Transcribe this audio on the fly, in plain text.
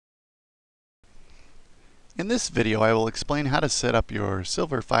In this video, I will explain how to set up your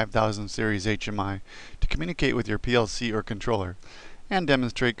Silver 5000 series HMI to communicate with your PLC or controller, and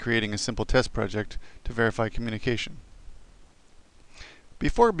demonstrate creating a simple test project to verify communication.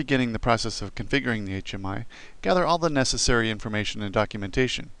 Before beginning the process of configuring the HMI, gather all the necessary information and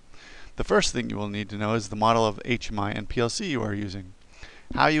documentation. The first thing you will need to know is the model of HMI and PLC you are using,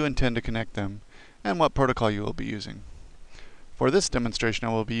 how you intend to connect them, and what protocol you will be using. For this demonstration,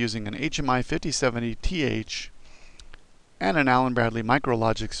 I will be using an HMI 5070TH and an Allen Bradley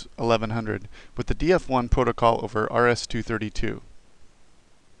MicroLogix 1100 with the DF1 protocol over RS-232.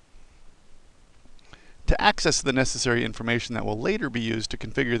 To access the necessary information that will later be used to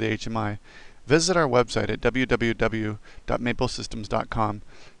configure the HMI, visit our website at www.maplesystems.com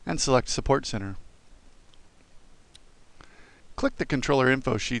and select Support Center. Click the Controller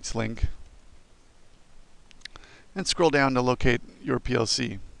Info Sheets link and scroll down to locate your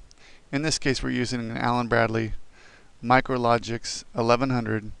PLC. In this case, we're using an Allen Bradley MicroLogix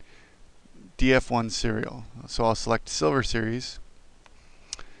 1100 DF1 serial. So I'll select Silver Series,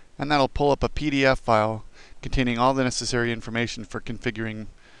 and that'll pull up a PDF file containing all the necessary information for configuring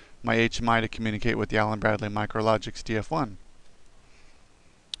my HMI to communicate with the Allen Bradley MicroLogix DF1.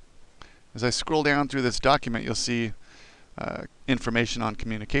 As I scroll down through this document, you'll see information on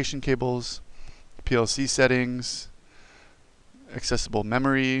communication cables, PLC settings, accessible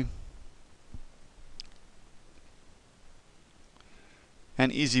memory,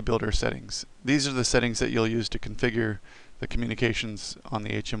 and Easy Builder settings. These are the settings that you'll use to configure the communications on the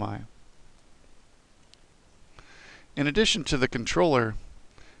HMI. In addition to the controller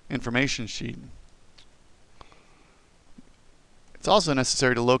information sheet, it's also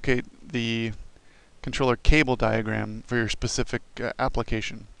necessary to locate the controller cable diagram for your specific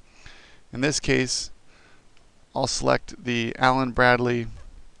application. In this case, I'll select the Allen Bradley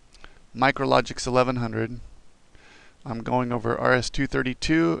MicroLogix 1100. I'm going over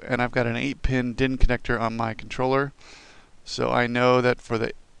RS-232, and I've got an 8-pin DIN connector on my controller. So I know that for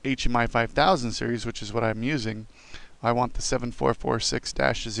the HMI 5000 series, which is what I'm using, I want the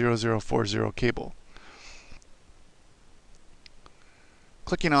 7446-0040 cable.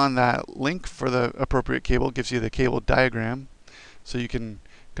 Clicking on that link for the appropriate cable gives you the cable diagram, so you can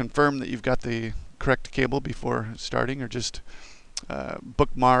confirm that you've got the correct cable before starting, or just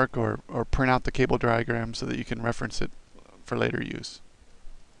bookmark or print out the cable diagram so that you can reference it for later use.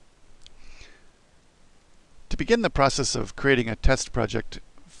 To begin the process of creating a test project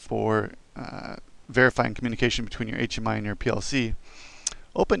for verifying communication between your HMI and your PLC,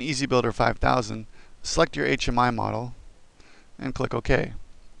 open EasyBuilder 5000, select your HMI model, and click OK.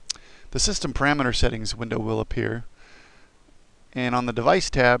 The System Parameter Settings window will appear, and on the Device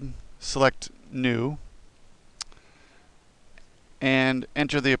tab, select New and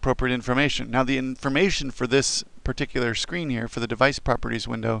enter the appropriate information. Now, the information for this particular screen here, for the Device Properties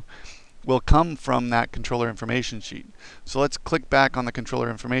window, will come from that controller information sheet. So let's click back on the controller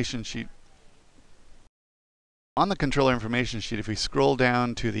information sheet. On the controller information sheet, if we scroll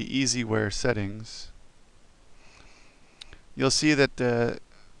down to the EasyWare settings, you'll see that the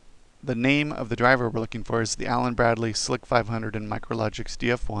name of the driver we're looking for is the Allen Bradley SLC 500 and MicroLogix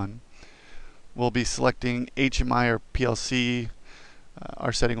DF1. We'll be selecting HMI or PLC.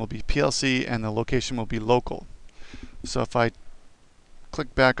 Our setting will be PLC, and the location will be local. So if I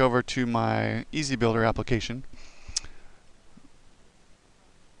click back over to my Easy Builder application,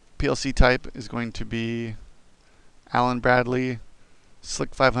 PLC type is going to be Allen Bradley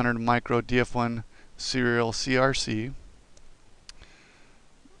SLC 500 Micro DF1 serial CRC.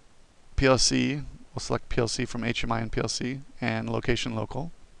 PLC, we'll select PLC from HMI and PLC, and location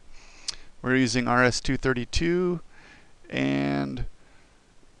local. We're using RS-232, and if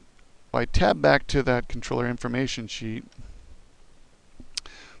I tab back to that controller information sheet,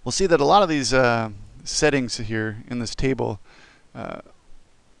 we'll see that a lot of these settings here in this table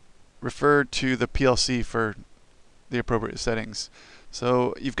refer to the PLC for the appropriate settings.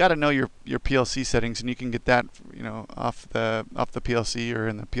 So you've got to know your PLC settings, and you can get that, off the PLC or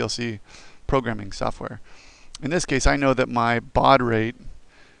in the PLC programming software. In this case, I know that my baud rate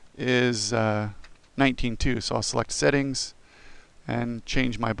is 19.2, so I'll select Settings and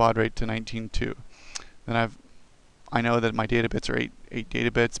change my baud rate to 19.2. Then I know that my data bits are 8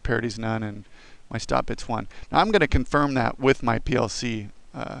 data bits, parity's none, and my stop bit's 1. Now I'm going to confirm that with my PLC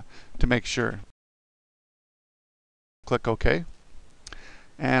to make sure. Click OK.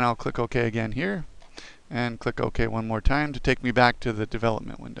 And I'll click OK again here, and click OK one more time to take me back to the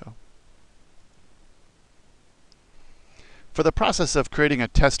development window. For the process of creating a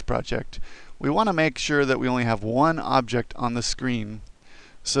test project, we want to make sure that we only have one object on the screen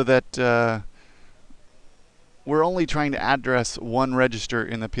so that we're only trying to address one register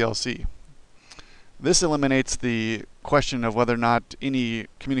in the PLC. This eliminates the question of whether or not any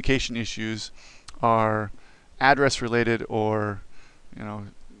communication issues are address related or,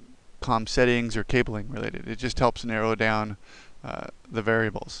 COM settings or cabling related. It just helps narrow down the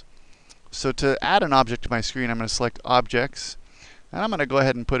variables. So to add an object to my screen, I'm going to select Objects, and I'm going to go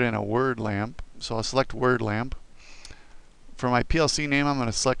ahead and put in a word lamp. So I'll select word lamp. For my PLC name, I'm going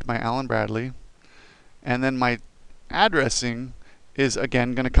to select my Allen Bradley, and then my addressing is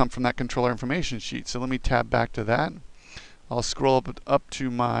again going to come from that controller information sheet. So let me tab back to that. I'll scroll up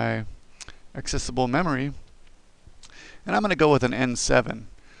to my accessible memory, and I'm going to go with an N7.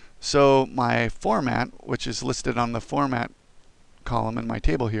 So my format, which is listed on the format column in my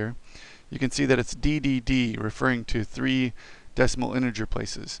table here, you can see that it's DDD, referring to 3 decimal integer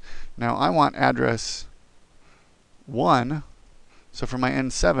places. Now I want address 1, so for my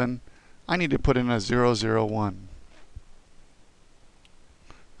N7, I need to put in a 001.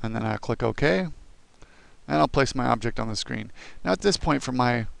 And then I'll click OK, and I'll place my object on the screen. Now at this point for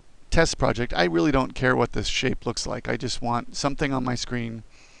my test project, I really don't care what this shape looks like. I just want something on my screen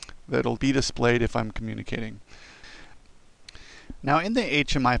that'll be displayed if I'm communicating. Now in the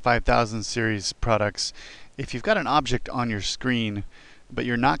HMI 5000 series products, if you've got an object on your screen but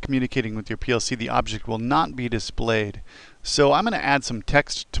you're not communicating with your PLC, the object will not be displayed. So I'm going to add some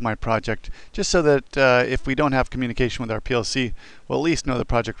text to my project just so that if we don't have communication with our PLC, we'll at least know the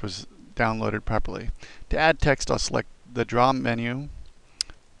project was downloaded properly. To add text, I'll select the Draw menu,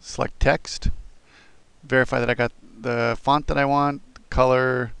 select Text, verify that I got the font that I want,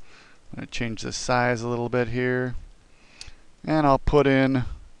 color. I'm going to change the size a little bit here, and I'll put in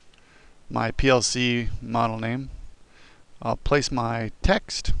my PLC model name. I'll place my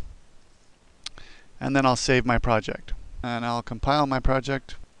text, and then I'll save my project. And I'll compile my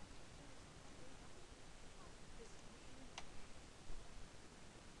project.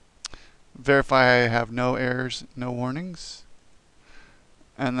 Verify I have no errors, no warnings.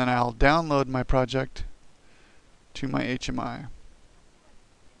 And then I'll download my project to my HMI.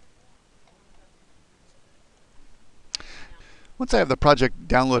 Once I have the project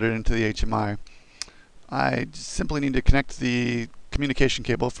downloaded into the HMI, I simply need to connect the communication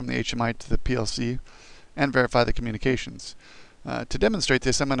cable from the HMI to the PLC and verify the communications. To demonstrate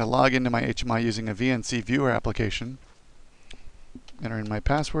this, I'm going to log into my HMI using a VNC viewer application. Enter in my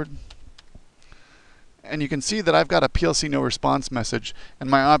password. And you can see that I've got a PLC no response message and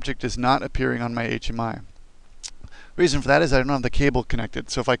my object is not appearing on my HMI. Reason for that is I don't have the cable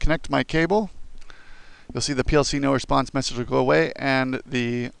connected. So if I connect my cable, you'll see the PLC no response message will go away and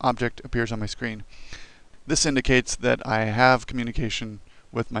the object appears on my screen. This indicates that I have communication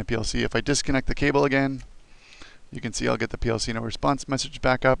with my PLC. If I disconnect the cable again, you can see I'll get the PLC no response message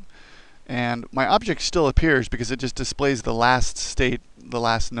back up, and my object still appears because it just displays the last state, the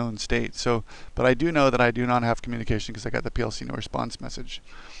last known state. So, but I do know that I do not have communication because I got the PLC no response message.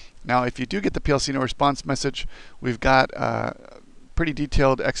 Now, if you do get the PLC no response message, we've got a pretty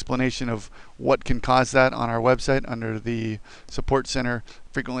detailed explanation of what can cause that on our website under the Support Center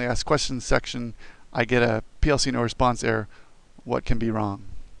Frequently Asked Questions section. I get a PLC no response error. What can be wrong?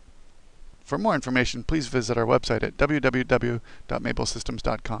 For more information, please visit our website at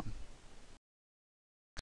www.maplesystems.com.